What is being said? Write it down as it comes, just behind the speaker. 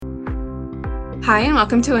Hi, and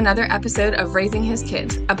welcome to another episode of Raising His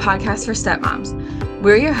Kids, a podcast for stepmoms.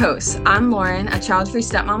 We're your hosts. I'm Lauren, a child-free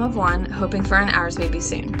stepmom of one, hoping for an ours baby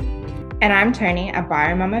soon. And I'm Tony, a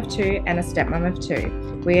bio mum of two and a stepmom of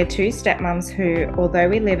two. We are two stepmoms who, although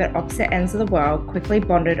we live at opposite ends of the world, quickly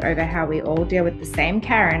bonded over how we all deal with the same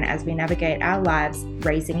Karen as we navigate our lives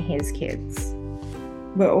raising his kids.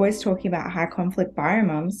 We're always talking about high conflict bio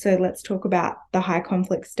moms, so let's talk about the high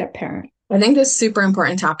conflict step parent. I think this is a super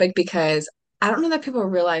important topic because I don't know that people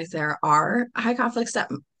realize there are high conflict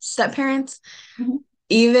step parents,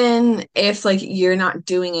 even if like you're not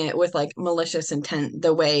doing it with like malicious intent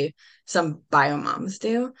the way some bio moms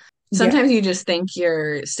do. Sometimes you just think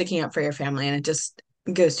you're sticking up for your family and it just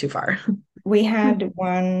goes too far. We had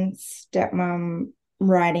one stepmom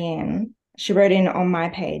write in. She wrote in on my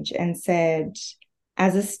page and said,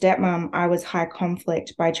 as a stepmom, I was high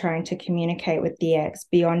conflict by trying to communicate with the ex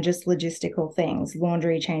beyond just logistical things,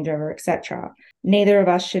 laundry changeover, etc. Neither of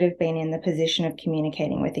us should have been in the position of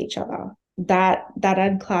communicating with each other. That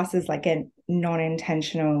I'd class as like a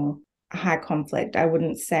non-intentional high conflict. I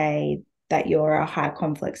wouldn't say that you're a high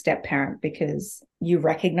conflict step parent because you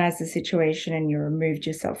recognize the situation and you removed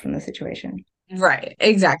yourself from the situation. Right,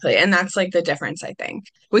 exactly. And that's like the difference, I think.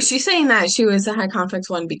 Was she saying that she was a high conflict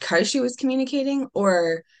one because she was communicating,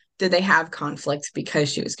 or did they have conflict because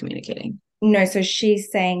she was communicating? No, so she's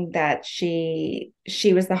saying that she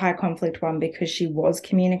was the high conflict one because she was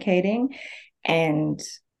communicating. And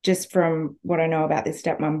just from what I know about this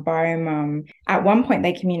stepmom, bio mum, at one point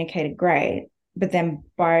they communicated great, but then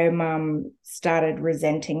bio mum started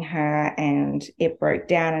resenting her and it broke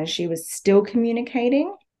down and she was still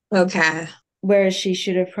communicating. Okay. Whereas she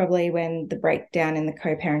should have probably, when the breakdown in the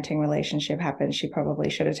co-parenting relationship happened, she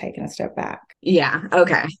probably should have taken a step back. Yeah,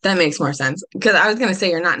 okay. That makes more sense. Because I was going to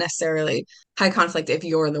say you're not necessarily high conflict if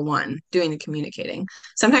you're the one doing the communicating.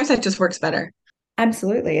 Sometimes that just works better.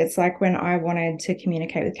 Absolutely. It's like when I wanted to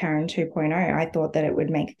communicate with Karen 2.0, I thought that it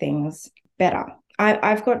would make things better.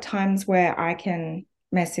 I've got times where I can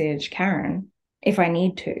message Karen if I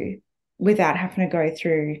need to without having to go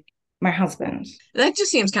through my husband. That just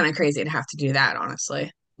seems kind of crazy to have to do that,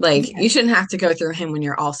 honestly. Like Yeah. you shouldn't have to go through him when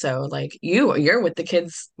you're also like you're with the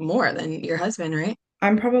kids more than your husband, right?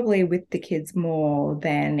 I'm probably with the kids more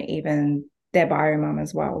than even their bio mum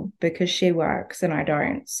as well because she works and I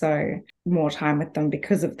don't. So more time with them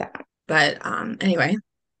because of that. But anyway,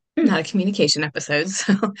 not a communication episode,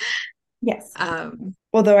 so Yes. um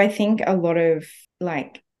Although I think a lot of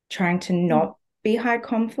like trying to not be high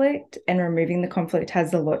conflict and removing the conflict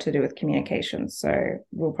has a lot to do with communication. So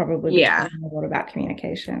we'll probably be yeah, talking a lot about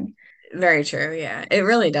communication. very true. Yeah, it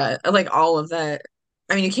really does. Like all of that.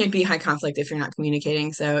 I mean, you can't be high conflict if you're not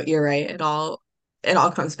communicating. So you're right. It all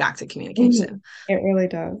comes back to communication. It really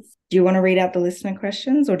does. Do you want to read out the listener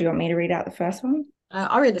questions or do you want me to read out the first one?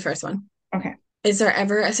 I'll read the first one. Okay. Is there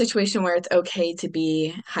ever a situation where it's okay to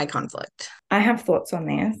be high conflict? I have thoughts on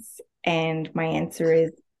this, and my answer is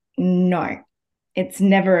no. It's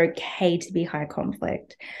never okay to be high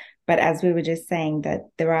conflict. But as we were just saying, that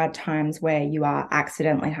there are times where you are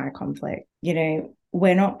accidentally high conflict. You know,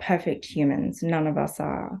 we're not perfect humans, none of us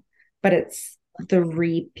are, but it's the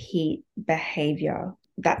repeat behavior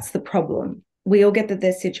that's the problem. We all get that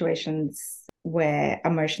there's situations where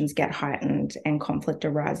emotions get heightened and conflict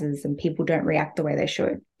arises and people don't react the way they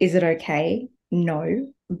should. Is it okay? No,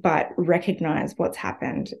 but recognize what's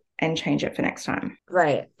happened and change it for next time.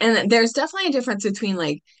 Right. And there's definitely a difference between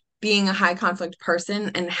like being a high conflict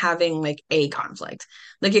person and having like a conflict.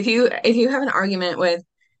 Like if you have an argument with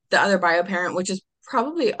the other bio parent, which is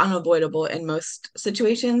probably unavoidable in most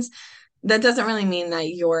situations, that doesn't really mean that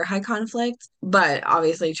you're high conflict, but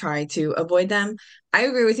obviously try to avoid them. I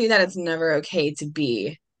agree with you that it's never okay to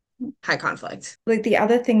be high conflict. Like the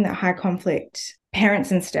other thing that high conflict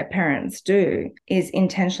parents and step parents do is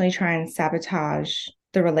intentionally try and sabotage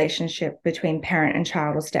the relationship between parent and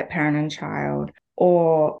child or step parent and child,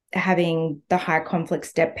 or having the high conflict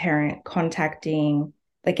step parent contacting,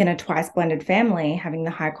 like in a twice blended family, having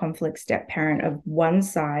the high conflict step parent of one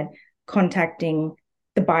side contacting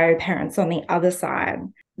the bio parents on the other side.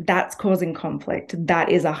 That's causing conflict. That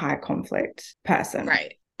is a high conflict person.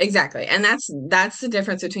 Right. Exactly. And that's the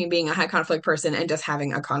difference between being a high conflict person and just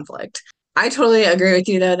having a conflict. I totally agree with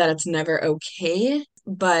you though that it's never okay,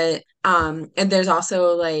 but and there's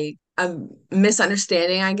also like a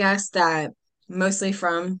misunderstanding, I guess, that mostly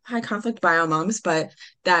from high conflict bio moms, but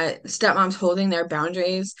that stepmoms holding their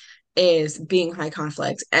boundaries is being high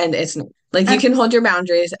conflict. And it's like you can hold your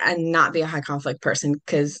boundaries and not be a high conflict person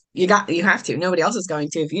because you have to. Nobody else is going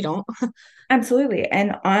to if you don't. Absolutely.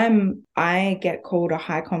 And I get called a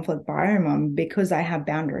high conflict bio mom because I have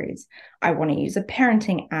boundaries. I want to use a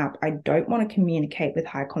parenting app. I don't want to communicate with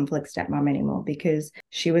high conflict stepmom anymore because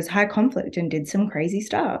she was high conflict and did some crazy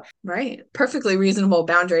stuff. Right. Perfectly reasonable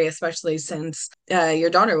boundary, especially since your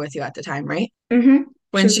daughter with you at the time, right? Mm-hmm. She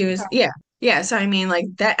When was, she was, yeah. Yeah. So I mean, like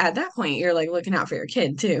that at that point, you're like looking out for your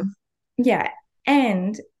kid too. yeah.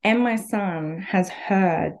 And my son has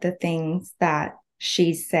heard the things that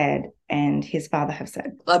she said and his father have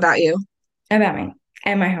said About you. about me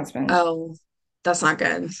and my husband. Oh, that's not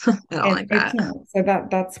good. I don't like It's that. not. So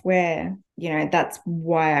that's where, that's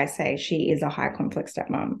why I say she is a high conflict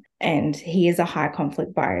stepmom and he is a high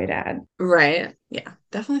conflict bio dad. Right. Yeah.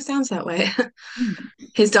 Definitely sounds that way. Mm.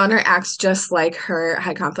 His daughter acts just like her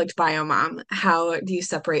high conflict bio mom. How do you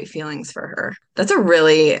separate feelings for her? That's a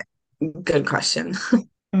really good question.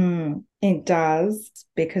 It does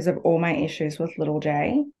because of all my issues with little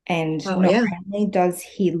J. And Oh, not yeah. only does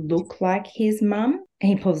he look like his mum,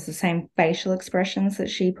 he pulls the same facial expressions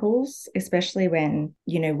that she pulls, especially when,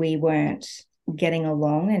 we weren't getting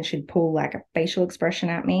along and she'd pull like a facial expression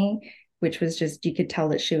at me, which was just, you could tell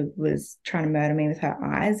that she was trying to murder me with her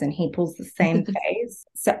eyes, and he pulls the same face.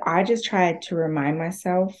 So I just tried to remind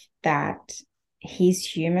myself that he's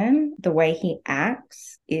human. The way he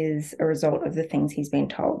acts is a result of the things he's been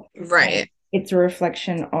told. And Right. it's a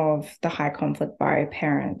reflection of the high conflict bio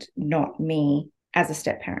parent, not me as a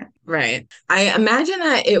step parent. Right. I imagine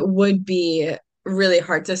that it would be really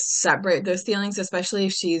hard to separate those feelings, especially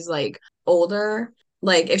if she's like older.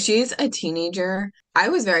 Like if she's a teenager, I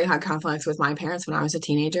was very high conflict with my parents when I was a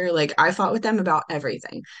teenager. Like I fought with them about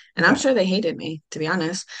everything. And I'm Yeah. sure they hated me, to be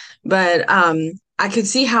honest. But I could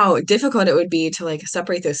see how difficult it would be to like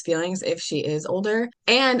separate those feelings if she is older,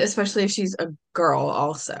 and especially if she's a girl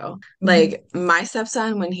also. Mm-hmm. Like my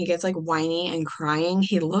stepson, when he gets like whiny and crying,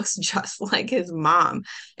 he looks just like his mom.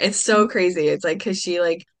 It's so crazy. It's like because she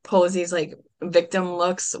like pulls these like victim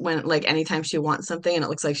looks when like anytime she wants something and it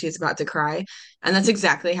looks like she's about to cry. And that's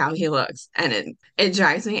exactly how he looks. And it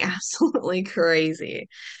drives me absolutely crazy.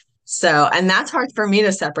 So, and that's hard for me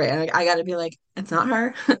to separate. I got to be like, it's not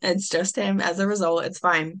her. It's just him. As a result, it's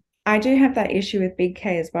fine. I do have that issue with Big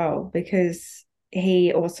K as well because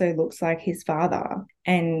he also looks like his father.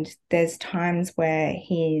 And there's times where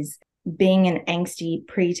he's being an angsty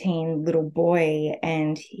preteen little boy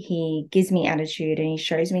and he gives me attitude and he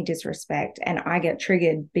shows me disrespect. And I get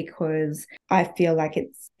triggered because I feel like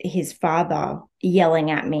it's his father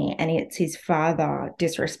yelling at me and it's his father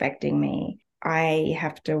disrespecting me. I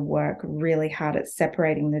have to work really hard at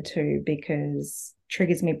separating the two because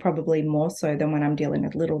triggers me probably more so than when I'm dealing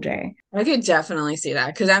with little J. I could definitely see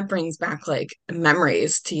that because that brings back like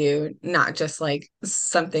memories to you, not just like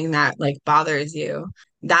something that like bothers you.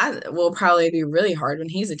 That will probably be really hard when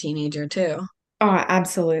he's a teenager too. Oh,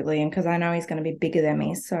 absolutely. And because I know he's going to be bigger than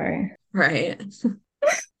me. Right.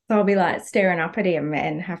 So I'll be like staring up at him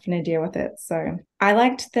and having to deal with it. So I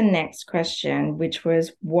liked the next question, which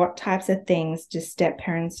was what types of things do step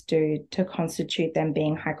parents do to constitute them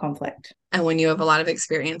being high conflict? And when you have a lot of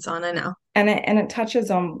experience on it now. And it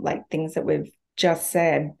touches on like things that we've just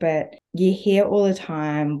said, but you hear all the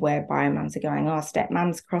time where bio mums are going, oh,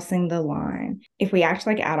 stepmom's crossing the line. If we act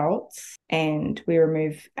like adults and we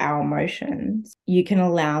remove our emotions, you can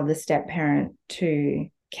allow the step parent to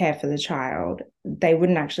care for the child. They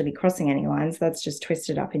wouldn't actually be crossing any lines. That's just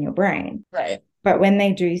twisted up in your brain. Right. But when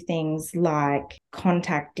they do things like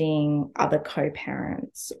contacting other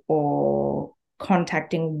co-parents or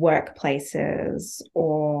contacting workplaces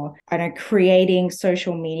or I know creating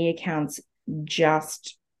social media accounts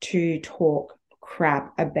just to talk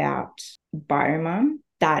crap about biomum,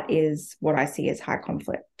 that is what I see as high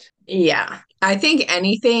conflict. Yeah. I think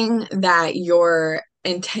anything that you're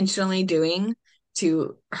intentionally doing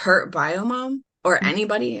to hurt biomom or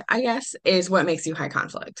anybody, I guess, is what makes you high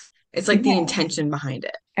conflict. It's like the Yeah. intention behind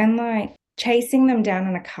it. And like chasing them down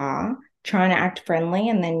in a car, trying to act friendly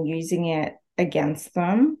and then using it against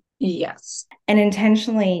them Yes. and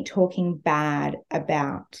intentionally talking bad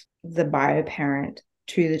about the bio parent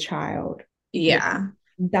to the child. Yeah, Yeah.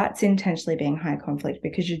 that's intentionally being high conflict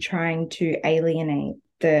because you're trying to alienate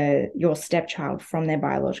your stepchild from their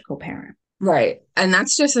biological parent. Right. And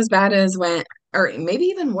that's just as bad as when, or maybe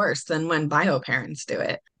even worse than when bio parents do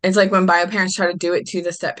it. It's like when bio parents try to do it to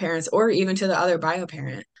the step parents or even to the other bio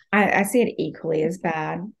parent. I see it equally as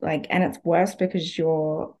bad. Like, and it's worse because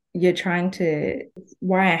you're trying to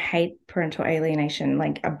why I hate parental alienation.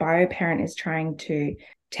 Like a bio parent is trying to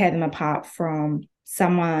tear them apart from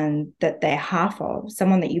someone that they're half of,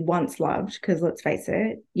 someone that you once loved, because let's face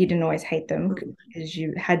it, you didn't always hate them because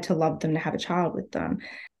you had to love them to have a child with them.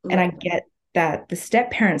 And I Right. get that the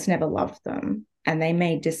step parents never loved them and they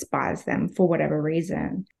may despise them for whatever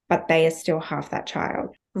reason, but they are still half that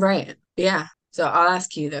child. Right. Yeah. So I'll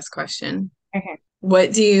ask you this question. Okay.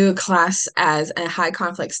 What do you class as a high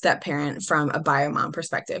conflict step parent from a bio mom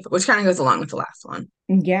perspective, which kind of goes along with the last one?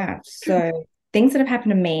 Yeah. So things that have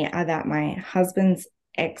happened to me are that my husband's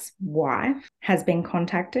ex-wife has been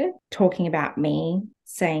contacted talking about me,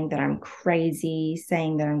 saying that I'm crazy,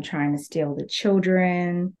 saying that I'm trying to steal the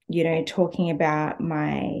children, talking about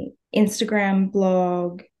my Instagram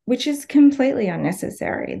blog, which is completely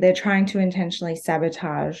unnecessary. They're trying to intentionally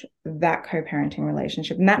sabotage that co-parenting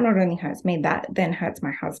relationship. And that not only hurts me, that then hurts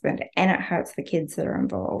my husband and it hurts the kids that are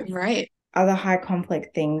involved. Right. Other high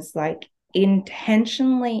conflict things like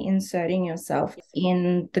intentionally inserting yourself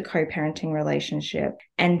in the co-parenting relationship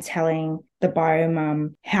and telling the bio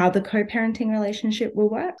mum how the co-parenting relationship will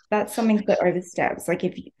work. That's something that oversteps. Like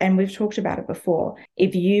and we've talked about it before,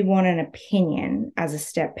 if you want an opinion as a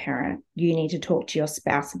step parent, you need to talk to your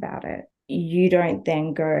spouse about it. You don't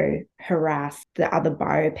then go harass the other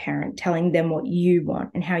bio parent, telling them what you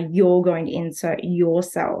want and how you're going to insert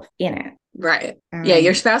yourself in it. Right. Yeah,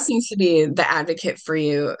 your spouse needs to be the advocate for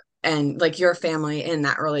you and like your family in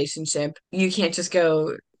that relationship. You can't just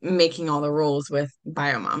go making all the rules with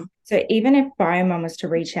bio mom. So even if bio mom was to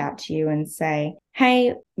reach out to you and say,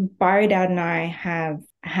 hey, bio dad and I have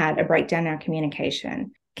had a breakdown in our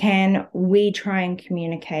communication. Can we try and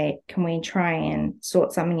communicate? Can we try and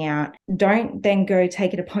sort something out? Don't then go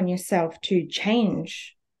take it upon yourself to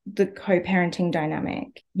change the co-parenting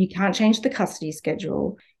dynamic. You can't change the custody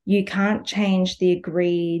schedule. You can't change the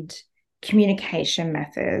agreed communication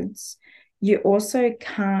methods. You also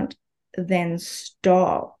can't then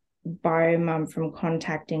stop bio mum from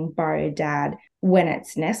contacting bio dad when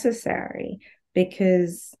it's necessary,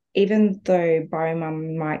 because even though bio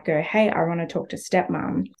mum might go, hey, I want to talk to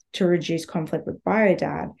stepmom to reduce conflict with bio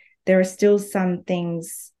dad, there are still some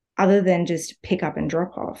things other than just pick up and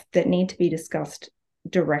drop off that need to be discussed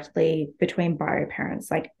directly between bio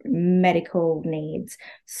parents, like medical needs,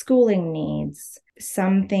 schooling needs.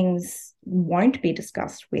 Some things won't be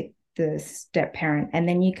discussed with the step parent, and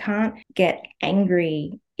then you can't get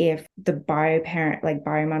angry if the bio parent, like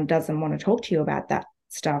bio mom, doesn't want to talk to you about that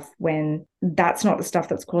stuff when that's not the stuff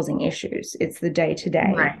that's causing issues. It's the day to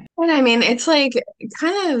day. Right. And I mean, it's like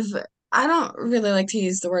kind of, I don't really like to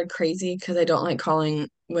use the word crazy because I don't like calling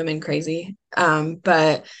women crazy.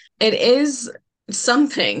 But it is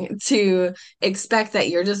something to expect that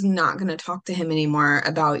you're just not going to talk to him anymore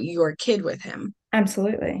about your kid with him.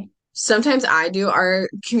 Absolutely. Sometimes I do our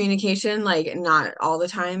communication, like not all the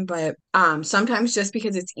time, but sometimes just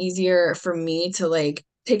because it's easier for me to like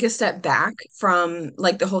take a step back from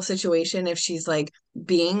like the whole situation if she's like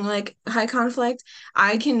being like high conflict,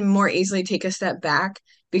 I can more easily take a step back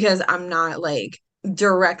because I'm not like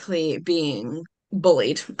directly being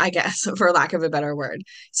bullied, I guess, for lack of a better word.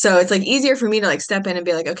 So it's like easier for me to like step in and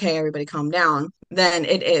be like, okay, everybody calm down than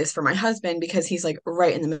it is for my husband because he's like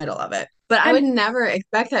right in the middle of it. But I would never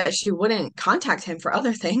expect that she wouldn't contact him for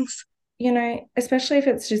other things. Especially if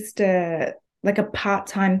it's just like a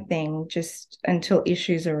part-time thing, just until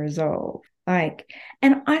issues are resolved. Like,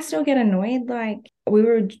 and I still get annoyed. Like, we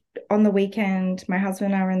were on the weekend, my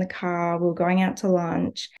husband and I were in the car, we were going out to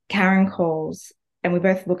lunch. Karen calls, and we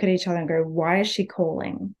both look at each other and go, why is she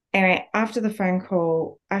calling? Anyway, after the phone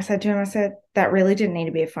call, I said to him, that really didn't need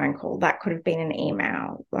to be a phone call. That could have been an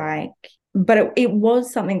email. Like, but it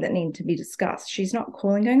was something that needed to be discussed. She's not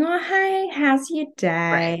calling going, oh, hey, how's your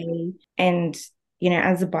day? Right. And,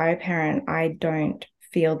 as a bio parent, I don't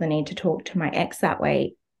feel the need to talk to my ex that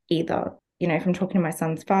way either. If I'm talking to my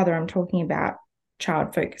son's father, I'm talking about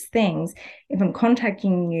child-focused things. If I'm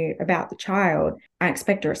contacting you about the child, I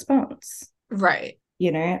expect a response. Right.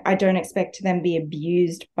 I don't expect to then be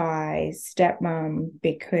abused by stepmom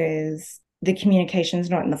because the communication's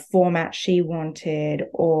not in the format she wanted,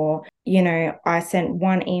 or, I sent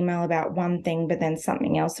one email about one thing, but then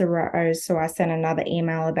something else arose. So I sent another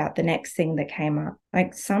email about the next thing that came up.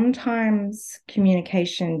 Like, sometimes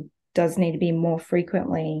communication does need to be more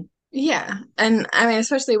frequently. Yeah. And I mean,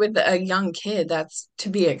 especially with a young kid, that's to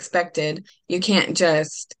be expected. You can't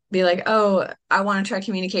just be like, oh, I want to try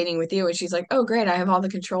communicating with you. And she's like, oh, great. I have all the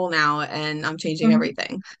control now and I'm changing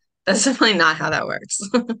everything. That's definitely not how that works.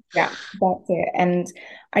 Yeah, that's it. And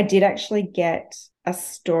I did actually get a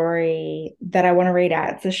story that I want to read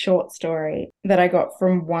out. It's a short story that I got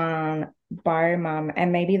from one bio mum,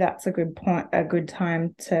 and maybe that's a good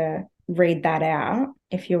time to read that out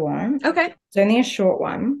if you want. Okay. It's only a short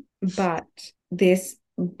one, but this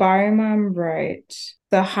bio mum wrote,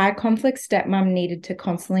 The high conflict stepmom needed to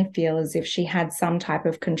constantly feel as if she had some type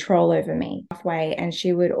of control over me halfway, and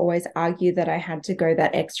she would always argue that I had to go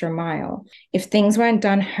that extra mile. If things weren't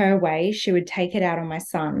done her way, she would take it out on my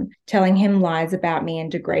son, telling him lies about me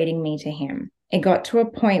and degrading me to him. It got to a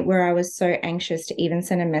point where I was so anxious to even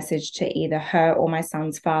send a message to either her or my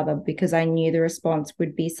son's father because I knew the response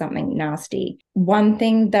would be something nasty. One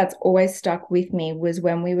thing that's always stuck with me was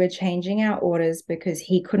when we were changing our orders because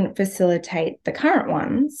he couldn't facilitate the current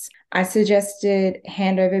ones. I suggested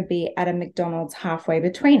handover be at a McDonald's halfway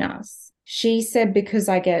between us. She said because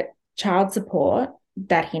I get child support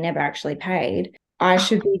that he never actually paid, I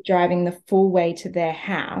should be driving the full way to their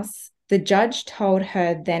house. The judge told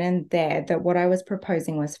her then and there that what I was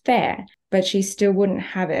proposing was fair, but she still wouldn't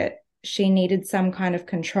have it. She needed some kind of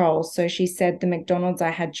control, so she said the McDonald's I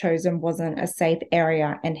had chosen wasn't a safe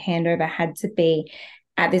area and handover had to be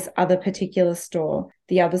at this other particular store.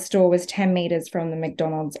 The other store was 10 meters from the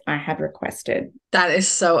McDonald's I had requested. That is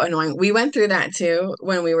so annoying. We went through that too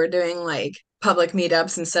when we were doing like public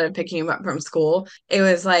meetups instead of picking them up from school. It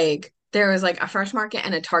was like there was like a Fresh Market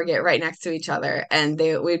and a Target right next to each other. And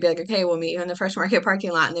we'd be like, okay, we'll meet you in the Fresh Market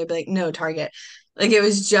parking lot. And they'd be like, no, Target. Like it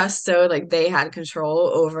was just so like they had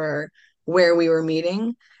control over where we were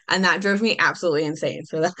meeting. And that drove me absolutely insane.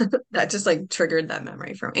 So that just like triggered that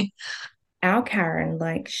memory for me. Our Karen,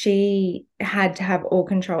 like she had to have all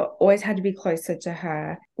control, always had to be closer to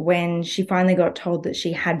her. When she finally got told that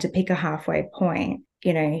she had to pick a halfway point,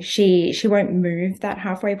 you know, she won't move that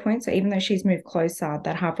halfway point. So even though she's moved closer,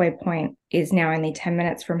 that halfway point is now only 10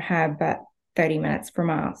 minutes from her, but 30 minutes from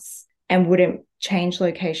us, and wouldn't change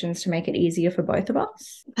locations to make it easier for both of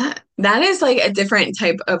us. That is like a different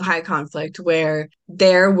type of high conflict where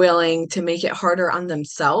they're willing to make it harder on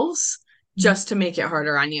themselves just to make it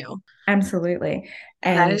harder on you. Absolutely.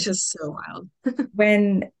 That And is just so wild.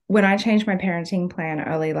 when I changed my parenting plan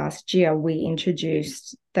early last year, we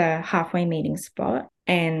introduced the halfway meeting spot,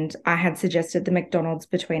 and I had suggested the McDonald's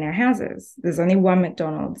between our houses. There's only one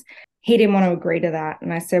McDonald's. He didn't want to agree to that.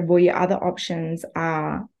 And I said, well, your other options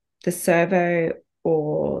are the Servo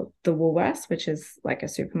or the Woolworths, which is like a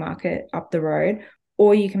supermarket up the road,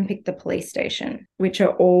 or you can pick the police station, which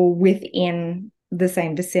are all within the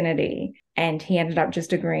same vicinity. And he ended up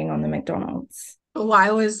just agreeing on the McDonald's.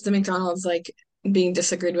 Why was the McDonald's like being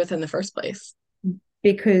disagreed with in the first place?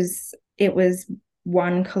 Because it was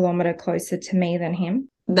 1 kilometer closer to me than him.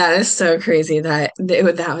 That is so crazy that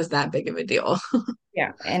that was that big of a deal.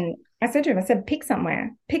 Yeah. And I said to him, I said, pick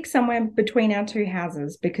somewhere between our two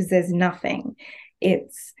houses because there's nothing.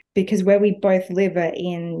 It's because where we both live are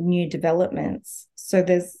in new developments. So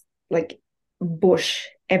there's like bush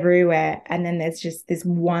everywhere. And then there's just this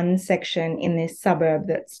one section in this suburb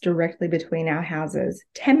that's directly between our houses,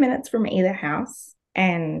 10 minutes from either house.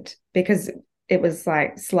 And because it was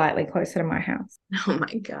like slightly closer to my house. Oh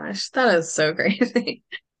my gosh, that is so crazy.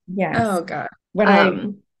 Yes. Oh God. When I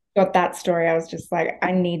got that story, I was just like,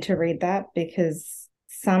 I need to read that because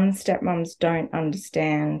some stepmoms don't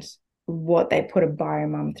understand what they put a bio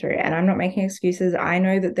mum through. And I'm not making excuses. I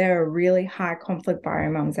know that there are really high conflict bio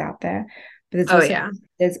mums out there, but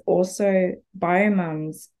there's also bio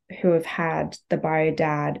mums who have had the bio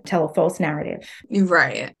dad tell a false narrative.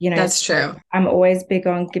 Right. You know, that's true. I'm always big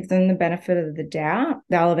on give them the benefit of the doubt.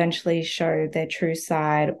 They'll eventually show their true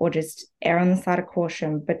side or just err on the side of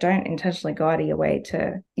caution, but don't intentionally go out of your way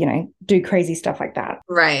to, you know, do crazy stuff like that.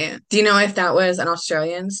 Right. Do you know if that was an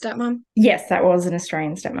Australian stepmom? Yes, that was an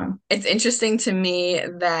Australian stepmom. It's interesting to me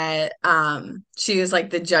that she was like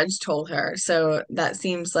the judge told her. So that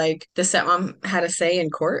seems like the stepmom had a say in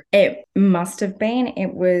court. It must have been.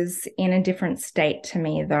 It was in a different state to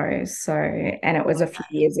me though. So, and it was a few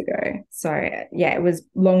years ago. So yeah, it was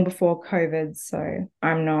long before COVID. So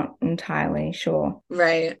I'm not entirely sure.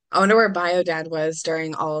 Right. I wonder where Bio Dad was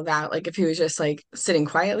during all of that. Like if he was just like sitting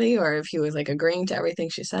quietly or if he was like agreeing to everything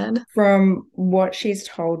she said. From what she's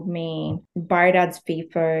told me, Bio Dad's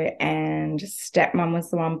FIFO and stepmom was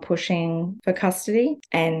the one pushing for custody.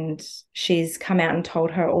 And she's come out and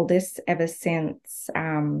told her all this ever since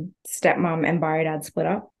stepmom and Bio Dad split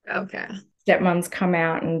up. Okay. Stepmom's come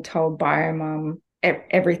out and told Bio Mom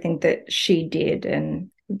everything that she did. And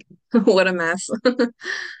what a mess.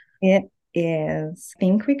 it is. I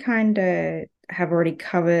think we kind of have already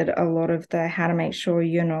covered a lot of the how to make sure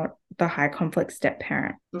you're not the high conflict step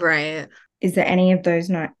parent. Right. Is there any of those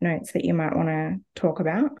notes that you might want to talk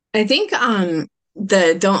about? I think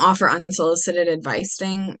the don't offer unsolicited advice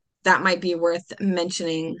thing, that might be worth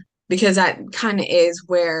mentioning because that kind of is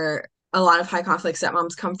where a lot of high conflict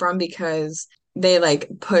stepmoms come from because they like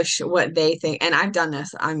push what they think. And I've done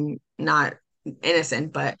this. I'm not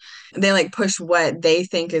innocent, but they like push what they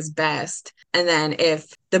think is best. And then if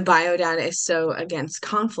the bio dad is so against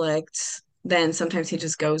conflict, then sometimes he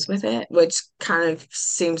just goes with it, which kind of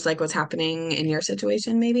seems like what's happening in your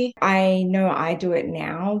situation, maybe. I know I do it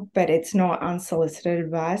now, but it's not unsolicited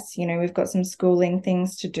advice. You know, we've got some schooling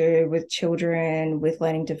things to do with children with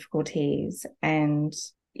learning difficulties. And,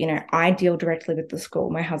 you know, I deal directly with the school.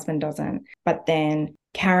 My husband doesn't. But then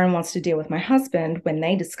Karen wants to deal with my husband when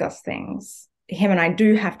they discuss things. Him and I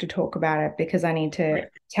do have to talk about it because I need to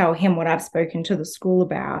tell him what I've spoken to the school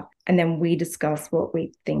about. And then we discuss what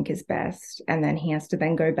we think is best. And then he has to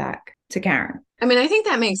then go back to Karen. I mean, I think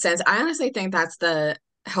that makes sense. I honestly think that's the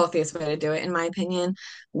healthiest way to do it, in my opinion.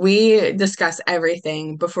 We discuss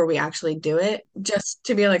everything before we actually do it, just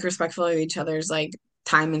to be like respectful of each other's like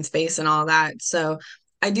time and space and all that. So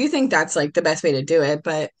I do think that's like the best way to do it.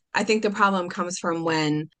 But I think the problem comes from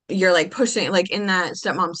when you're like pushing, like in that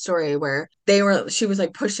stepmom story where she was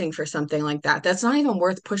like pushing for something like that. That's not even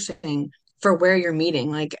worth pushing for where you're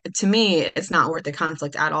meeting. Like to me, it's not worth the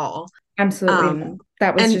conflict at all. Absolutely not. Um,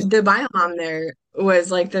 That was just and the bio mom there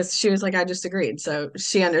was like this, she was like, I just agreed. So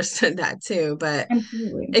she understood that too. But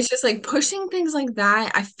absolutely. it's just like pushing things like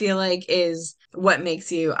that, I feel like is what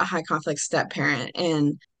makes you a high conflict step parent.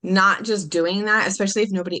 And not just doing that, especially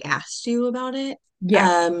if nobody asked you about it,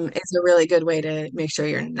 Yeah. is a really good way to make sure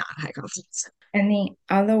you're not high conflict. And the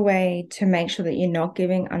other way to make sure that you're not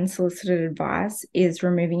giving unsolicited advice is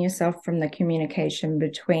removing yourself from the communication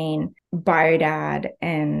between bio dad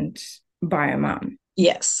and bio mom.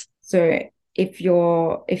 Yes. So if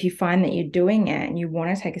you find that you're doing it and you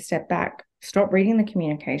want to take a step back, stop reading the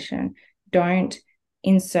communication. Don't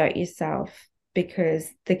insert yourself because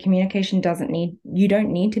the communication doesn't need you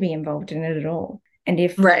don't need to be involved in it at all. And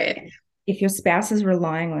Right. if your spouse is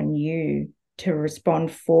relying on you to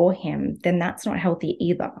respond for him, then that's not healthy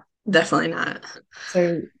either. Definitely not.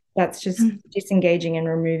 So that's just disengaging and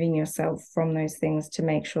removing yourself from those things to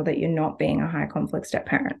make sure that you're not being a high conflict step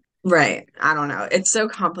parent. Right. I don't know. It's so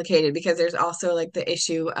complicated because there's also like the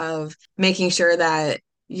issue of making sure that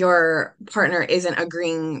your partner isn't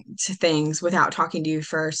agreeing to things without talking to you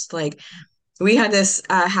first. Like we had this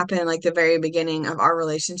happen like the very beginning of our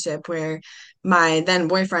relationship where my then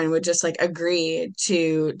boyfriend would just like agree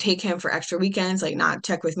to take him for extra weekends, like not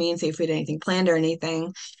check with me and see if we had anything planned or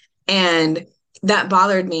anything. And that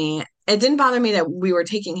bothered me. It didn't bother me that we were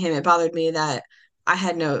taking him. It bothered me that I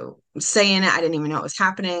had no say in it. I didn't even know what was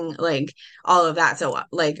happening, like all of that. So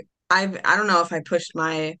like I don't know if I pushed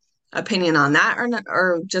my opinion on that or not,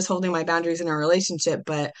 or just holding my boundaries in a relationship,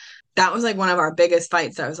 but that was like one of our biggest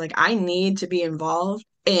fights. I was like, I need to be involved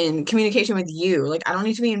in communication with you. Like I don't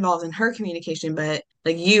need to be involved in her communication, but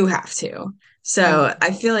like you have to. So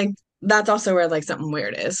I feel like that's also where like something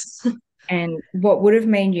weird is. And what would have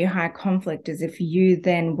made you high conflict is if you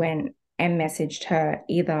then went and messaged her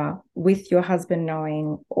either with your husband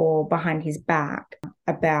knowing or behind his back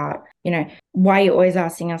about, you know, why you're always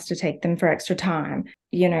asking us to take them for extra time.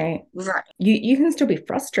 You know, Right. you can still be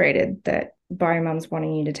frustrated that bio mum's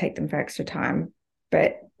wanting you to take them for extra time,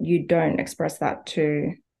 but you don't express that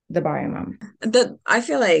to the bio mum. I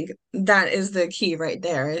feel like that is the key right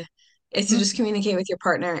there is to just communicate with your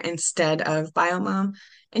partner instead of biomom,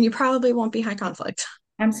 and you probably won't be high conflict.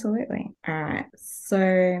 Absolutely. All right.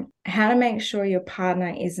 So, how to make sure your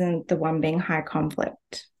partner isn't the one being high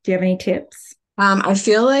conflict? Do you have any tips? I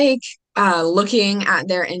feel like looking at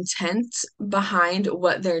their intent behind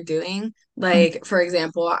what they're doing. Like, for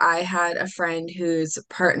example, I had a friend whose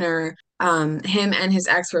partner, him and his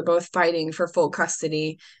ex were both fighting for full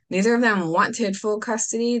custody. Neither of them wanted full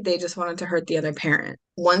custody, they just wanted to hurt the other parent.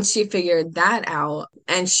 Once she figured that out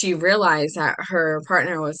and she realized that her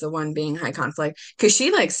partner was the one being high conflict, because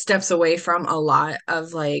she like steps away from a lot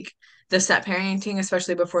of like the step parenting,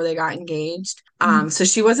 especially before they got engaged. So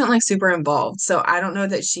she wasn't like super involved. So I don't know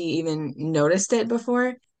that she even noticed it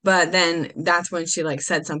before. But then that's when she like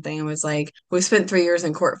said something and was like, we spent 3 years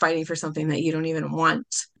in court fighting for something that you don't even want.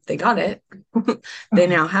 They got it. They Oh,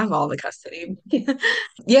 now have all the custody.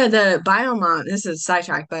 Yeah, the bio mom, this is a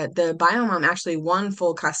sidetrack, but the bio mom actually won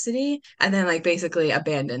full custody and then like basically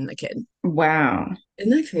abandoned the kid. wow.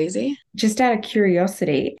 Isn't that crazy? Just out of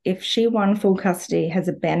curiosity, if she won full custody, has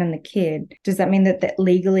abandoned the kid, does that mean that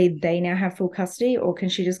legally they now have full custody, or can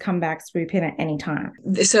she just come back, swoop in at any time?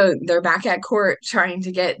 So they're back at court trying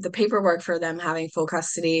to get the paperwork for them having full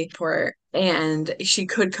custody for, and she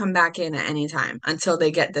could come back in at any time until they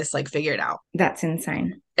get this like figured out. That's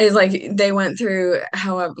insane. It's like they went through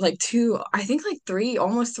however like I think like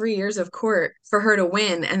almost 3 years of court for her to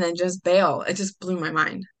win and then just bail. It just blew my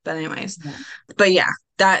mind. But anyways, Yeah. but yeah,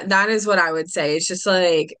 that is what I would say. It's just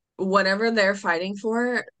like whatever they're fighting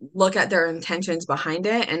for, look at their intentions behind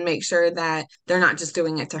it and make sure that they're not just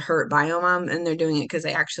doing it to hurt bio mom and they're doing it because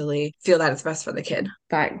they actually feel that it's best for the kid.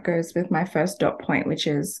 That goes with my first dot point, which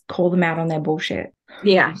is call them out on their bullshit.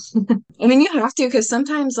 Yeah. I mean, you have to because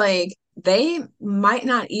sometimes like they might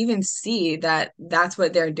not even see that that's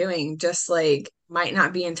what they're doing, just like might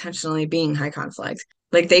not be intentionally being high conflict.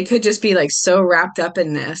 Like they could just be like so wrapped up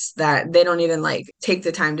in this that they don't even like take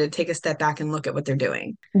the time to take a step back and look at what they're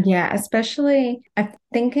doing. Yeah, especially I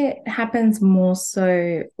think it happens more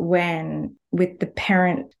so when with the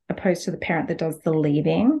parent opposed to the parent that does the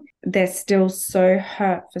leading. They're still so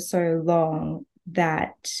hurt for so long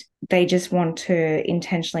that they just want to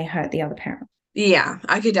intentionally hurt the other parent. Yeah,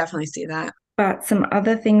 I could definitely see that. But some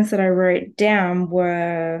other things that I wrote down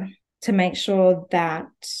were to make sure that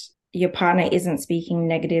your partner isn't speaking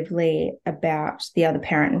negatively about the other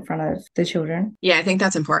parent in front of the children. Yeah, I think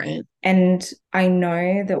that's important. And I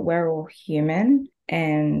know that we're all human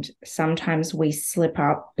and sometimes we slip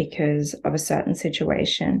up because of a certain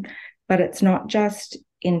situation, but it's not just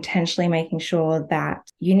intentionally making sure that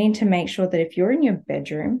you need to make sure that if you're in your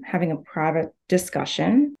bedroom having a private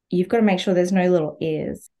discussion, you've got to make sure there's no little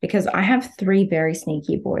ears, because I have 3 very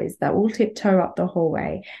sneaky boys that will tiptoe up the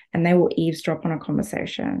hallway and they will eavesdrop on a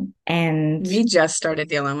conversation. And We just started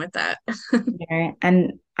dealing with that.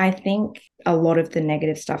 and I think a lot of the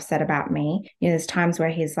negative stuff said about me, there's times where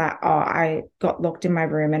he's like, oh, I got locked in my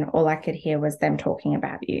room and all I could hear was them talking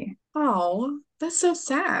about you. Oh, that's so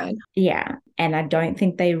sad. Yeah. And I don't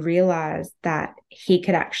think they realized that he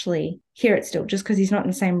could actually hear it still just because he's not in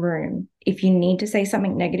the same room. If you need to say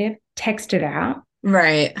something negative, text it out.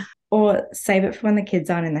 Right. Or save it for when the kids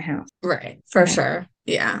aren't in the house. Right. For sure.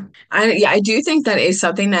 Yeah. I do think that is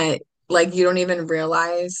something that like you don't even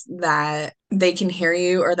realize that they can hear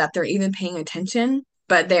you or that they're even paying attention,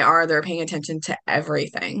 but they're paying attention to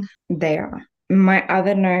everything. They are. My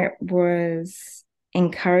other note was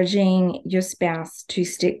encouraging your spouse to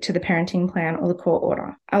stick to the parenting plan or the court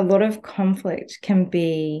order. A lot of conflict can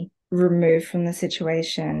be removed from the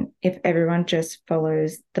situation if everyone just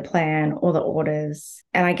follows the plan or the orders.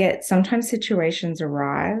 And I get sometimes situations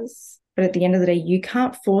arise, but at the end of the day, you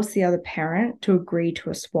can't force the other parent to agree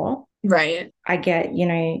to a swap. Right. I get,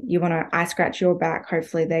 I scratch your back,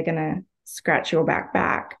 hopefully they're going to scratch your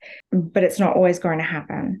back, but it's not always going to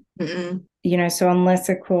happen. Mm-mm. So unless,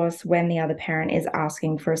 of course, when the other parent is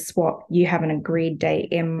asking for a swap, you have an agreed date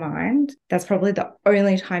in mind, that's probably the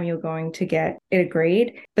only time you're going to get it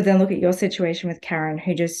agreed. But then look at your situation with Karen,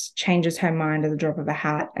 who just changes her mind at the drop of a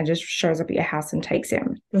hat and just shows up at your house and takes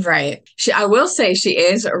him. Right. I will say she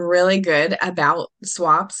is really good about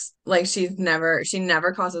swaps. Like she never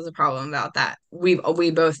causes a problem about that. We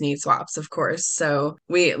both need swaps, of course. So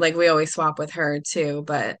we always swap with her too,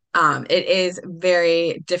 but it is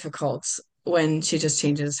very difficult when she just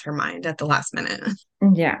changes her mind at the last minute.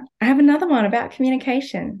 Yeah. I have another one about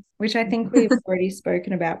communication, which I think we've already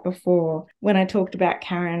spoken about before when I talked about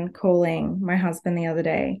Karen calling my husband the other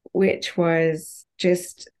day, which was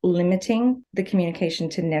just limiting the communication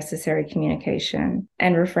to necessary communication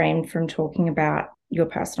and refrain from talking about your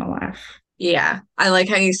personal life. Yeah. I like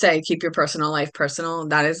how you say keep your personal life personal.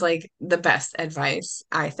 That is like the best advice,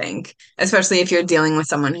 I think, especially if you're dealing with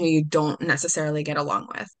someone who you don't necessarily get along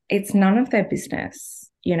with. It's none of their business,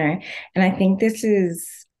 and I think this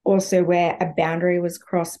is also where a boundary was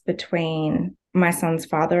crossed between my son's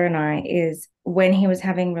father and I, is when he was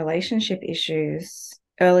having relationship issues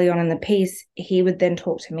early on in the piece, he would then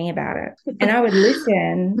talk to me about it. And I would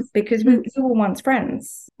listen because we were once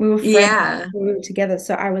friends. We were friends. Yeah. We were together.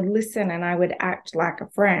 So I would listen and I would act like a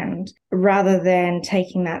friend rather than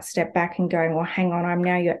taking that step back and going, well, hang on, I'm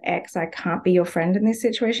now your ex. I can't be your friend in this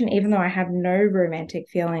situation, even though I have no romantic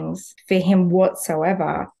feelings for him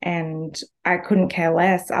whatsoever. And I couldn't care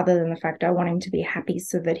less other than the fact I want him to be happy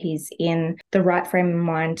so that he's in the right frame of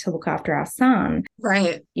mind to look after our son.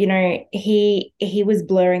 Right. He was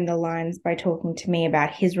blurring the lines by talking to me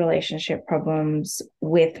about his relationship problems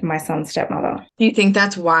with my son's stepmother. Do you think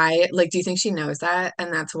that's why, do you think she knows that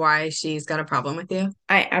and that's why she's got a problem with you?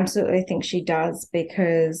 I absolutely think she does,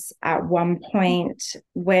 because at one point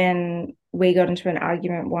when we got into an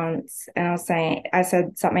argument once and I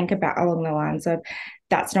said something about along the lines of,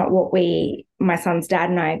 that's not what my son's dad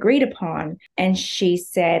and I agreed upon. And she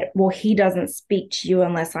said, well, he doesn't speak to you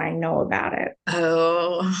unless I know about it.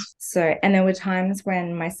 Oh. So, and there were times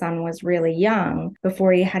when my son was really young,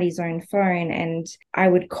 before he had his own phone, and I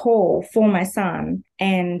would call for my son.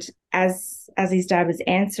 And as his dad was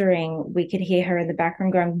answering, we could hear her in the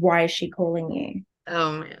background going, why is she calling you?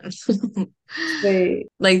 Oh man. So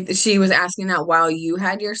Like she was asking that while you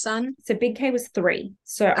had your son? So Big K was 3.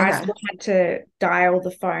 So I Okay. still had to dial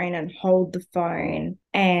the phone and hold the phone,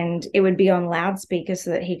 and it would be on loudspeaker so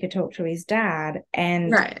that he could talk to his dad.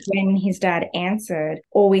 And Right. when his dad answered,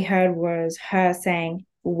 all we heard was her saying,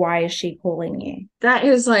 "Why is she calling you?" That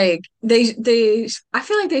is like they I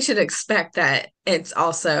feel like they should expect that it's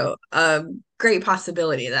also a great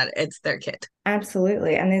possibility that it's their kid.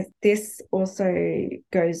 Absolutely. And this also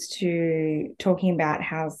goes to talking about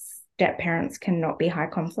how step parents cannot be high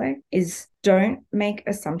conflict is don't make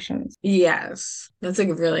assumptions. Yes. That's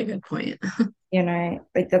a really good point.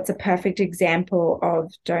 Like that's a perfect example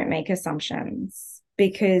of don't make assumptions.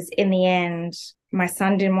 Because in the end, my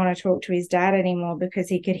son didn't want to talk to his dad anymore because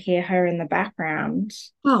he could hear her in the background.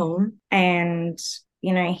 Oh, And,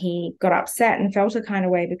 he got upset and felt a kind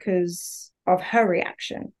of way because of her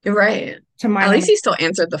reaction. you're right. To my At least knowledge, he still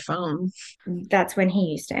answered the phone. that's when he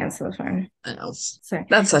used to answer the phone. I know. So,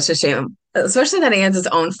 That's such a shame. Especially that he has his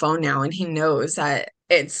own phone now and he knows that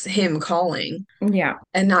it's him calling yeah,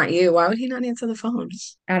 and not you. Why would he not answer the phone?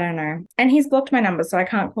 I don't know. And he's blocked my number, so I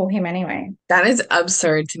can't call him anyway. That is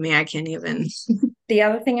absurd to me. I can't even. The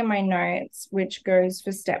other thing in my notes, which goes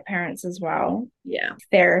for step parents as well, Yeah.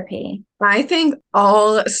 therapy. I think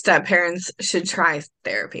all step parents should try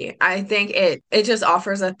therapy. I think it just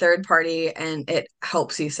offers a third party and it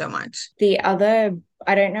helps you so much. The other,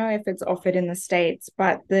 I don't know if it's offered in the States,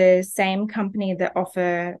 but the same company that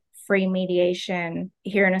offer free mediation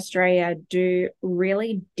here in Australia do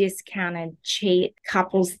really discounted, cheap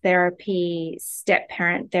couples therapy, step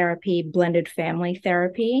parent therapy, blended family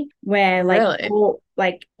therapy, where Really?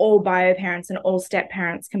 all bio parents and all step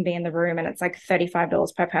parents can be in the room, and it's like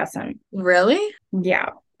 $35 per person. Really? Yeah,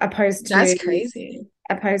 opposed That's to crazy.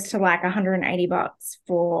 like $180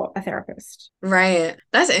 for a therapist. Right.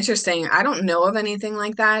 That's interesting. I don't know of anything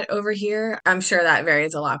like that over here. I'm sure that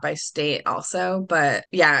varies a lot by state also. But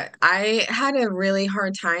yeah, I had a really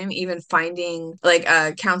hard time even finding like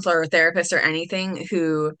a counselor or therapist or anything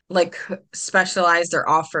who like specialized or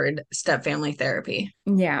offered step family therapy.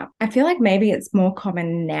 Yeah, I feel like maybe it's more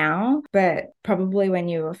common now, but probably when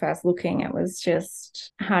you were first looking, it was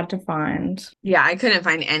just hard to find. Yeah, I couldn't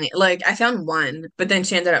find any. Like, I found one, but then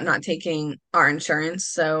she ended up not taking our insurance,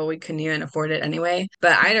 so we couldn't even afford it anyway.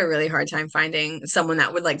 But I had a really hard time finding someone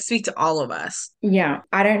that would like speak to all of us. Yeah,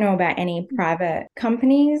 I don't know about any private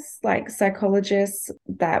companies like psychologists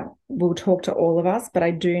that will talk to all of us, but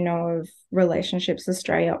I do know of Relationships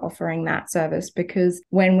Australia offering that service because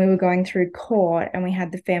when we were going through court and we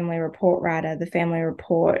had the family report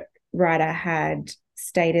writer had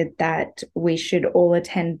stated that we should all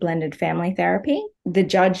attend blended family therapy. The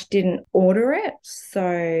judge didn't order it,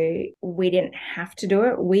 so we didn't have to do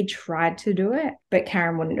it. We tried to do it, but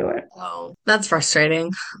Karen wouldn't do it. Oh, that's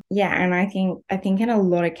frustrating. Yeah, and I think in a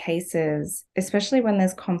lot of cases, especially when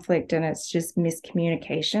there's conflict and it's just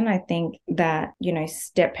miscommunication, I think that,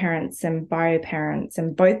 step parents and bio parents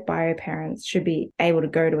and both bio parents should be able to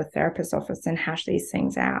go to a therapist's office and hash these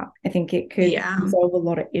things out. I think it could Yeah, resolve a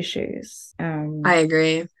lot of issues. I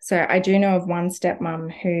agree. So I do know of one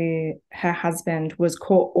stepmom who her husband was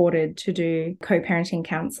court ordered to do co-parenting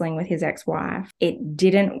counseling with his ex-wife. It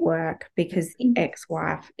didn't work because the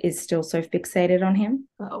ex-wife is still so fixated on him.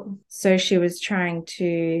 Oh, So she was trying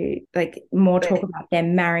to more talk about their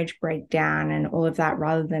marriage breakdown and all of that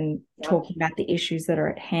rather than talking about the issues that are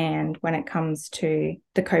at hand when it comes to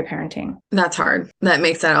the co-parenting. that's hard. That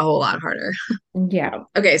makes that a whole lot harder. Yeah.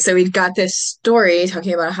 Okay, so we've got this story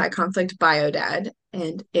talking about a high conflict bio dad,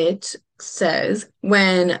 and it says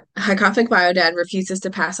when high conflict bio dad refuses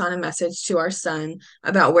to pass on a message to our son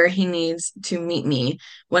about where he needs to meet me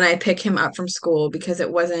when I pick him up from school because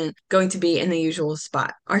it wasn't going to be in the usual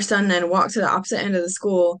spot. Our son then walked to the opposite end of the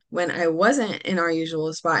school when I wasn't in our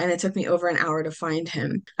usual spot, and it took me over an hour to find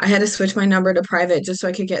him. I had to switch my number to private just so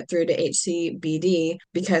I could get through to HCBD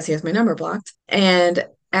because he has my number blocked. And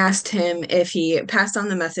asked him if he passed on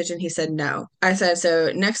the message and he said no. I said,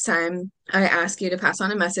 so next time I ask you to pass on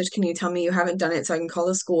a message, can you tell me you haven't done it so I can call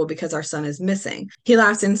the school because our son is missing? He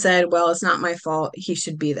laughed and said, well, it's not my fault. He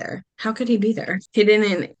should be there. How could he be there? He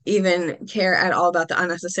didn't even care at all about the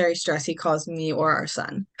unnecessary stress he caused me or our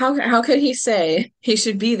son. How could he say he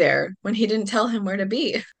should be there when he didn't tell him where to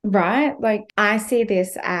be? Right? Like, I see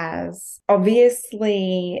this as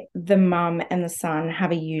obviously the mum and the son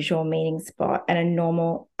have a usual meeting spot and a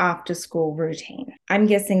normal after school routine. I'm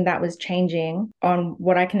guessing that was changing on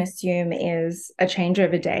what I can assume is a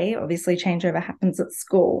changeover day. Obviously, changeover happens at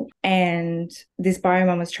school. And this bio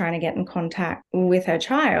mom was trying to get in contact with her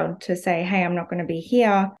child to say, hey, I'm not going to be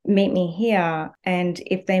here. Meet me here. And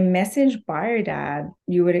if they message bio dad,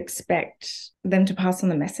 you would expect them to pass on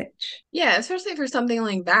the message. Yeah, especially for something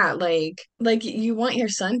like that. Like you want your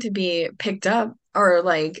son to be picked up or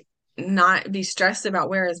like not be stressed about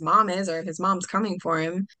where his mom is or if his mom's coming for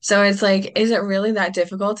him. So it's like, is it really that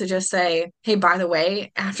difficult to just say, hey, by the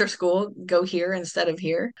way, after school, go here instead of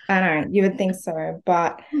here? I know, you would think so,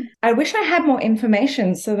 but I wish I had more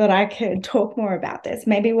information so that I could talk more about this.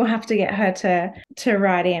 Maybe we'll have to get her to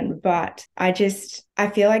write in, but I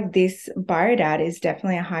feel like this bio dad is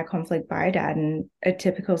definitely a high conflict bio dad and a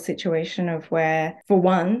typical situation of where, for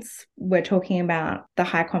once, we're talking about the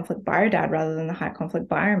high conflict bio dad rather than the high conflict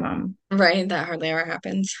bio mom. Right, that hardly ever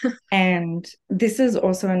happens. And this is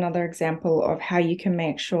also another example of how you can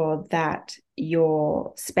make sure that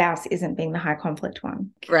your spouse isn't being the high conflict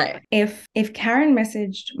one. Right. If Karen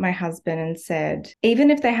messaged my husband and said,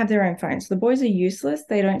 even if they have their own phones, the boys are useless,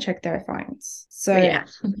 they don't check their phones. So, yeah.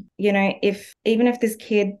 Even if this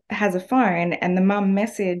kid has a phone and the mum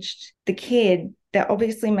messaged the kid, they're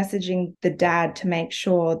obviously messaging the dad to make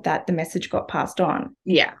sure that the message got passed on.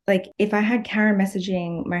 Yeah. Like if I had Karen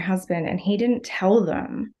messaging my husband and he didn't tell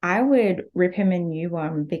them, I would rip him a new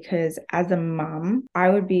one because as a mum, I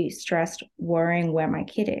would be stressed worrying where my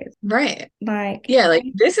kid is. Right. Like, yeah, like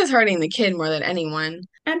this is hurting the kid more than anyone.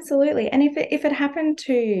 Absolutely. And if it happened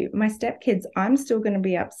to my stepkids, I'm still going to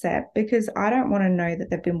be upset because I don't want to know that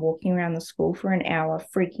they've been walking around the school for an hour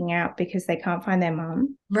freaking out because they can't find their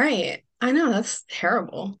mum. Right. I know, that's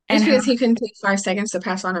terrible. And Just because he couldn't take 5 seconds to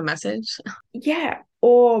pass on a message. Yeah.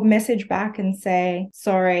 Or message back and say,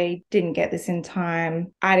 sorry, didn't get this in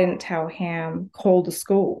time. I didn't tell him, call the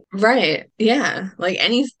school. Right. Yeah. Like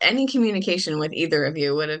any communication with either of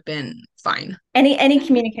you would have been fine. Any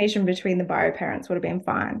communication between the bio parents would have been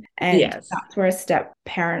fine. And Yes. that's where a step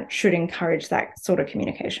parent should encourage that sort of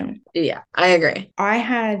communication. Yeah, I agree. I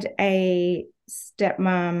had a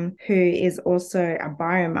stepmom who is also a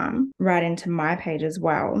bio mum right into my page as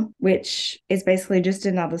well, which is basically just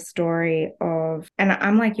another story of, and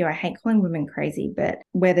I'm like you, I hate calling women crazy, but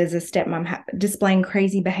where there's a stepmom displaying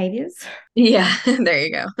crazy behaviors. Yeah, there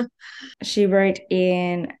you go. She wrote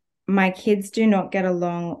in, my kids do not get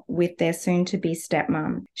along with their soon-to-be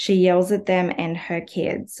stepmom. She yells at them and her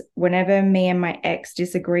kids. Whenever me and my ex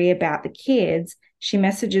disagree about the kids, she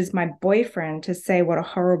messages my boyfriend to say what a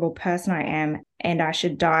horrible person I am and I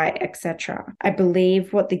should die, etc. I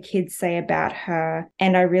believe what the kids say about her,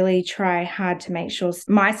 and I really try hard to make sure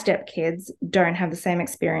my stepkids don't have the same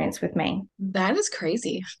experience with me. That is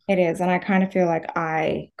crazy. It is, and I kind of feel like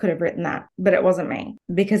I could have written that, but it wasn't me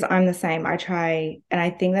because I'm the same. I try, and I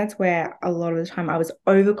think that's where a lot of the time I was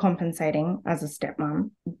overcompensating as a stepmom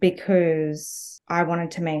because I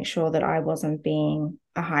wanted to make sure that I wasn't being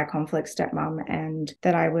a high conflict stepmom and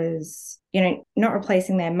that I was, not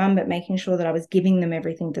replacing their mum, but making sure that I was giving them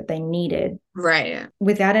everything that they needed. Right.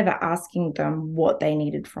 Without ever asking them what they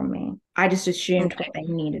needed from me. I just assumed what they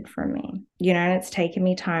needed from me, and it's taken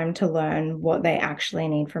me time to learn what they actually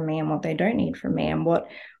need from me and what they don't need from me. And what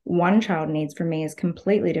one child needs from me is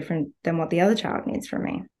completely different than what the other child needs from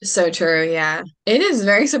me. So true. Yeah. It is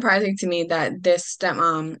very surprising to me that this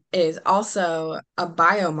stepmom is also a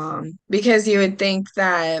bio mom because you would think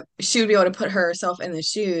that she would be able to put herself in the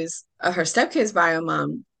shoes of her stepkid's bio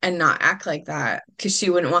mom and not act like that because she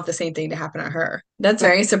wouldn't want the same thing to happen to her. That's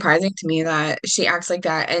very surprising to me that she acts like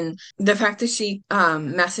that. And the fact that she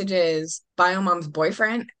messages bio mom's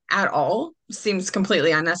boyfriend at all seems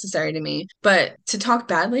completely unnecessary to me. But to talk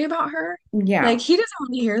badly about her, Yeah. like he doesn't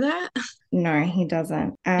want to hear that. No, he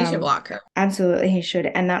doesn't. He should block her. Absolutely, he should.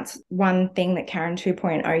 And that's one thing that Karen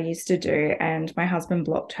 2.0 used to do, and my husband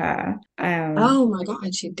blocked her. Oh my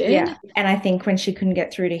God, she did? Yeah. And I think when she couldn't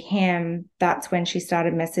get through to him, that's when she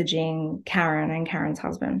started messaging Karen and Karen's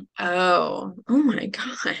husband. Oh my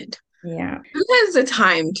God. Yeah. Who has the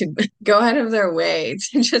time to go out of their way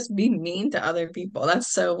to just be mean to other people?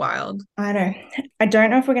 That's so wild. I know. I don't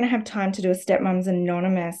know if we're going to have time to do a Stepmoms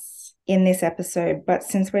Anonymous in this episode, but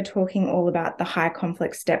since we're talking all about the high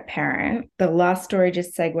conflict step parent, the last story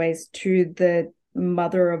just segues to the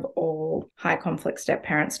mother of all high conflict step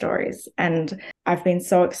parent stories. And I've been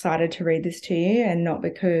so excited to read this to you, and not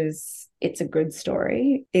because it's a good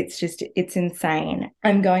story. It's insane.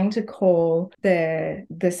 I'm going to call the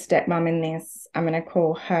stepmom in this, I'm going to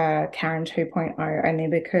call her Karen 2.0 only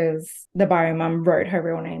because the bio mum wrote her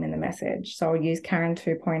real name in the message. So I'll use Karen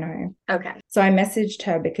 2.0. Okay. So I messaged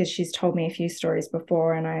her because she's told me a few stories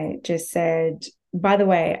before, and I just said, by the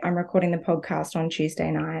way, I'm recording the podcast on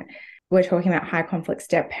Tuesday night. we're talking about high conflict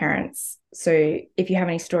step parents. So if you have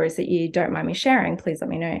any stories that you don't mind me sharing, please let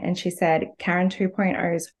me know. And she said, Karen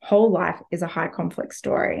 2.0's whole life is a high conflict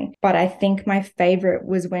story. But I think my favorite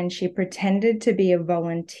was when she pretended to be a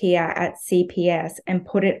volunteer at CPS and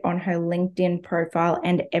put it on her LinkedIn profile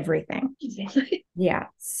and everything. Yeah.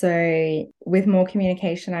 So with more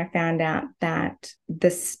communication, I found out that the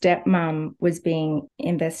stepmom was being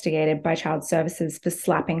investigated by Child Services for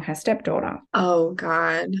slapping her stepdaughter. Oh,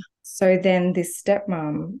 God. So then this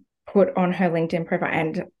stepmom put on her LinkedIn profile,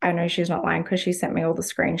 and I know she's not lying because she sent me all the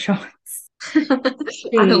screenshots.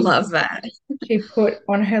 I love that. She put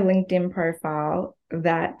on her LinkedIn profile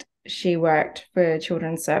that she worked for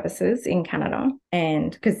Children's Services in Canada.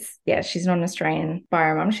 And because, yeah, she's not an Australian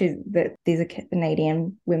bio mum. These are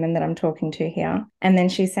Canadian women that I'm talking to here. And then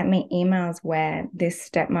she sent me emails where this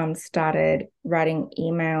stepmom started writing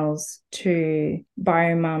emails to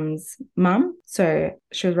bio mum's mum. So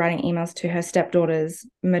she was writing emails to her stepdaughter's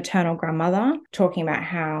maternal grandmother, talking about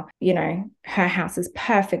how, you know, her house is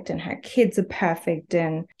perfect and her kids are perfect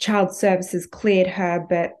and Child Services cleared her,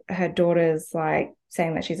 but her daughter's like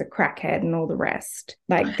saying that she's a crackhead and all the rest.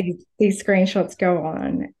 Like these screenshots go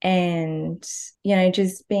on, and, you know,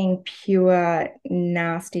 just being pure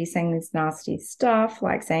nasty, saying this nasty stuff,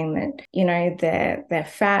 like saying that, you know, they're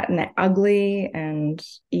fat and they're ugly, and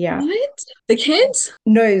yeah. What? The kids?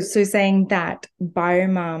 No, so saying that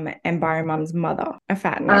biomum and biomum's mother are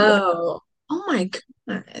fat and ugly. Oh my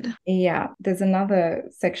God. Yeah, there's another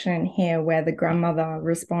section here where the grandmother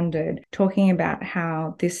responded talking about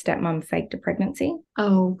how this stepmom faked a pregnancy.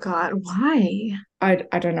 Oh God, why? I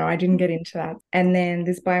don't know. I didn't get into that. And then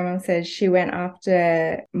this bio mom says she went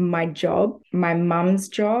after my job, my mum's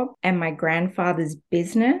job, and my grandfather's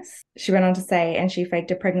business. She went on to say, and she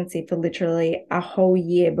faked a pregnancy for literally a whole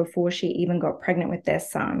year before she even got pregnant with their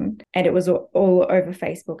son. And it was all over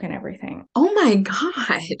Facebook and everything. Oh my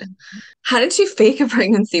God. How did she fake a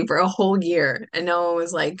pregnancy for a whole year? And no one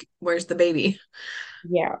was like, where's the baby?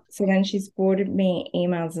 Yeah. So then she's forwarded me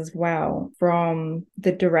emails as well from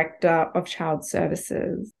the director of Child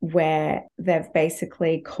Services, where they've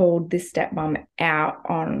basically called this stepmom out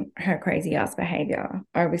on her crazy ass behavior.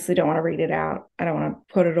 I obviously don't want to read it out. I don't want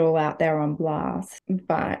to put it all out there on blast,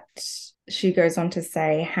 but she goes on to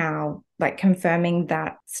say how, like, confirming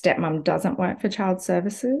that stepmom doesn't work for Child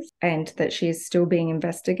Services and that she is still being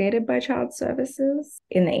investigated by Child Services.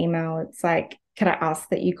 In the email, it's like, can I ask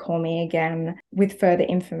that you call me again with further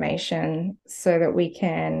information so that we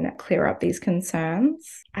can clear up these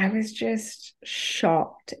concerns? I was just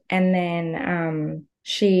shocked. And then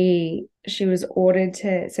she was ordered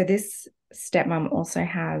to, so this stepmom also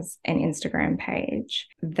has an Instagram page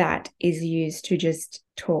that is used to just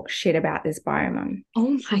talk shit about this biomum.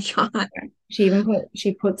 Oh my God.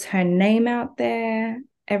 She puts her name out there,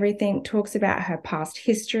 everything, talks about her past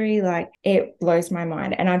history. Like, it blows my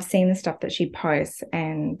mind. And I've seen the stuff that she posts,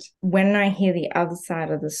 and when I hear the other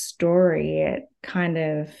side of the story,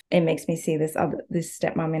 it makes me see this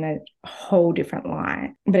stepmom in a whole different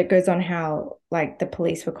light. But it goes on how, like, the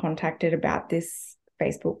police were contacted about this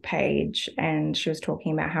Facebook page, and she was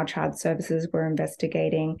talking about how Child Services were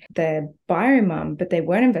investigating the biomum, but they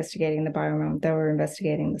weren't investigating the biomum, they were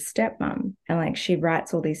investigating the stepmom. And like, she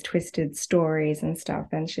writes all these twisted stories and stuff,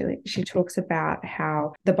 and she talks about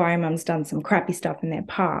how the biomum's done some crappy stuff in their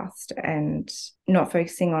past and not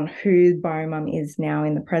focusing on who biomum is now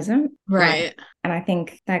in the present. Right. And I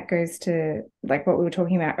think that goes to, like, what we were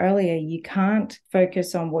talking about earlier. You can't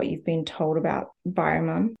focus on what you've been told about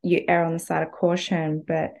biomum. You err on the side of caution.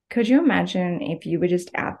 But could you imagine if you were just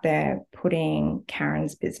out there putting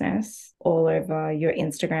Karen's business all over your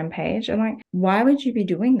Instagram page? And like, why would you be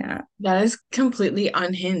doing that? That is completely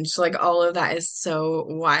unhinged. Like, all of that is so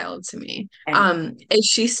wild to me. Is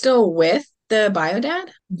she still with the bio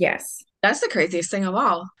dad? Yes. That's the craziest thing of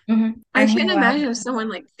all. Mm-hmm. I can't imagine if someone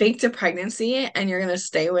like faked a pregnancy and you're gonna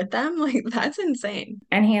stay with them. Like, that's insane.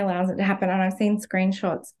 And he allows it to happen. And I've seen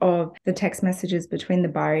screenshots of the text messages between the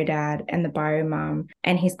bio dad and the bio mum,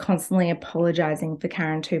 and he's constantly apologizing for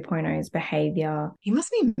Karen 2.0's behavior. He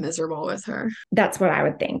must be miserable with her. That's what I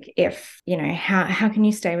would think. If, you know, how can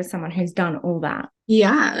you stay with someone who's done all that?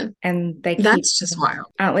 Yeah. And that's just wild.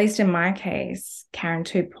 At least in my case, Karen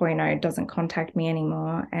 2.0 doesn't contact me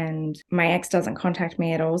anymore, and my ex doesn't contact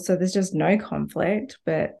me at all. So there's just no conflict.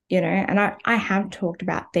 But, you know, and I have talked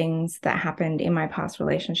about things that happened in my past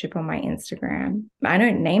relationship on my Instagram. I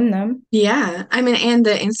don't name them. Yeah. I mean, and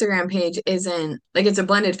the Instagram page isn't like, it's a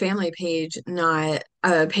blended family page, not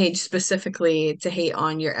a page specifically to hate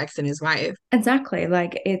on your ex and his wife. Exactly.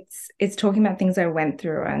 Like it's talking about things I went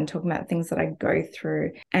through and talking about things that I go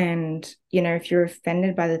through. And, you know, if you're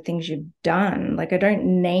offended by the things you've done, like I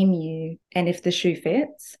don't name you and if the shoe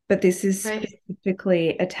fits, but this is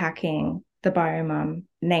specifically attacking the bio mom,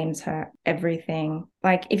 names her everything.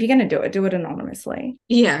 Like if you're going to do it anonymously.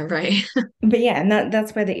 Yeah, right. But yeah, and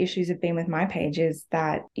that's where the issues have been with my page is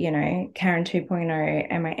that, you know, Karen 2.0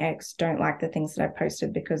 and my ex don't like the things that I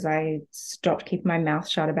posted because I stopped keeping my mouth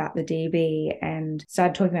shut about the DB and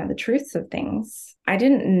started talking about the truths of things. I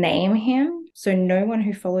didn't name him, so no one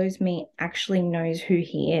who follows me actually knows who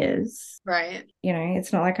he is. Right. You know,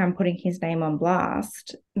 it's not like I'm putting his name on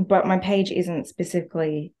blast, but my page isn't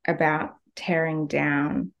specifically about tearing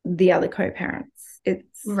down the other co-parents.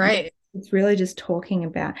 It's really just talking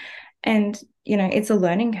about, and you know, it's a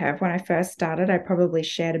learning curve. When I first started, I probably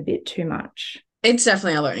shared a bit too much. It's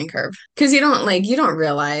definitely a learning curve because you don't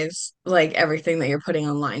realize like everything that you're putting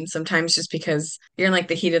online sometimes just because you're in like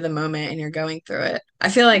the heat of the moment and you're going through it. I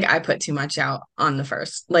feel like I put too much out on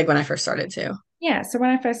when I first started too. Yeah, so when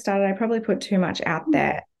I first started, I probably put too much out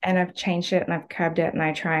there and I've changed it and I've curbed it and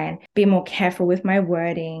I try and be more careful with my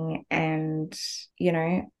wording. And, you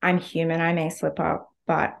know, I'm human, I may slip up,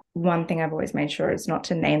 but one thing I've always made sure is not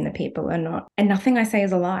to name the people and nothing I say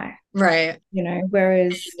is a lie. Right. You know,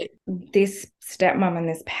 whereas this stepmom on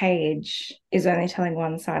this page is only telling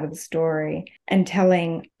one side of the story and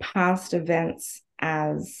telling past events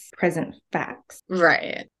as present facts.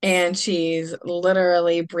 Right. And she's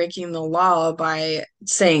literally breaking the law by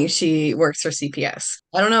saying she works for CPS.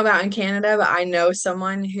 I don't know about in Canada, but I know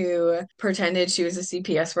someone who pretended she was a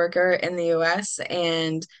CPS worker in the US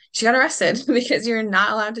and she got arrested because you're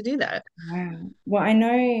not allowed to do that. Wow. Well, I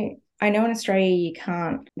know in Australia you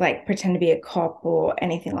can't like pretend to be a cop or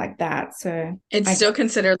anything like that. So it's still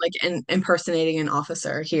considered like impersonating an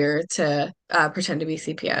officer here to pretend to be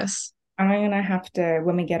CPS. I'm going to have to,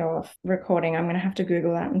 when we get off recording, I'm going to have to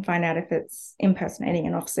Google that and find out if it's impersonating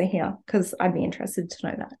an officer here because I'd be interested to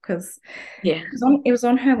know that because it was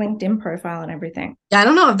on her LinkedIn profile and everything. Yeah, I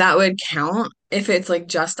don't know if that would count if it's like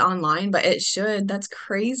just online, but it should. That's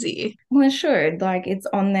crazy. Well, it should. Like it's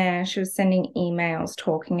on there. She was sending emails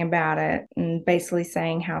talking about it and basically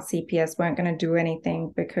saying how CPS weren't going to do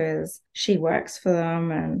anything because she works for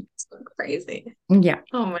them. And it's so crazy. Yeah.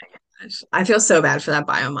 Oh my gosh. I feel so bad for that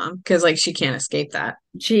bio mom because like she can't escape that.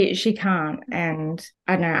 She can't. And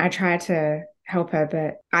I don't know, I try to help her,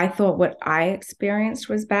 but I thought what I experienced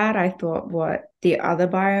was bad. I thought what the other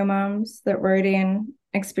bio moms that wrote in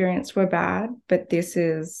experienced were bad, but this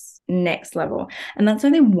is next level. And that's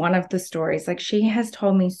only one of the stories. Like she has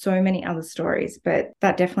told me so many other stories, but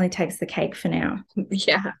that definitely takes the cake for now.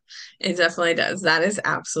 Yeah, it definitely does. That is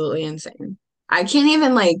absolutely insane. I can't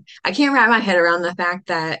wrap my head around the fact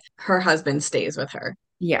that her husband stays with her.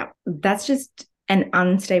 Yeah, that's just an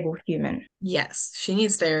unstable human. Yes, she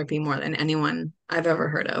needs therapy more than anyone I've ever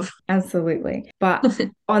heard of. Absolutely. But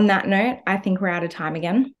on that note, I think we're out of time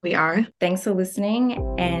again. We are. Thanks for listening,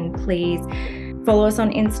 and please follow us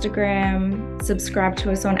on Instagram, subscribe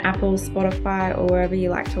to us on Apple, Spotify, or wherever you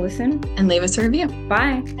like to listen. And leave us a review.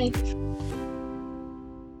 Bye. Bye.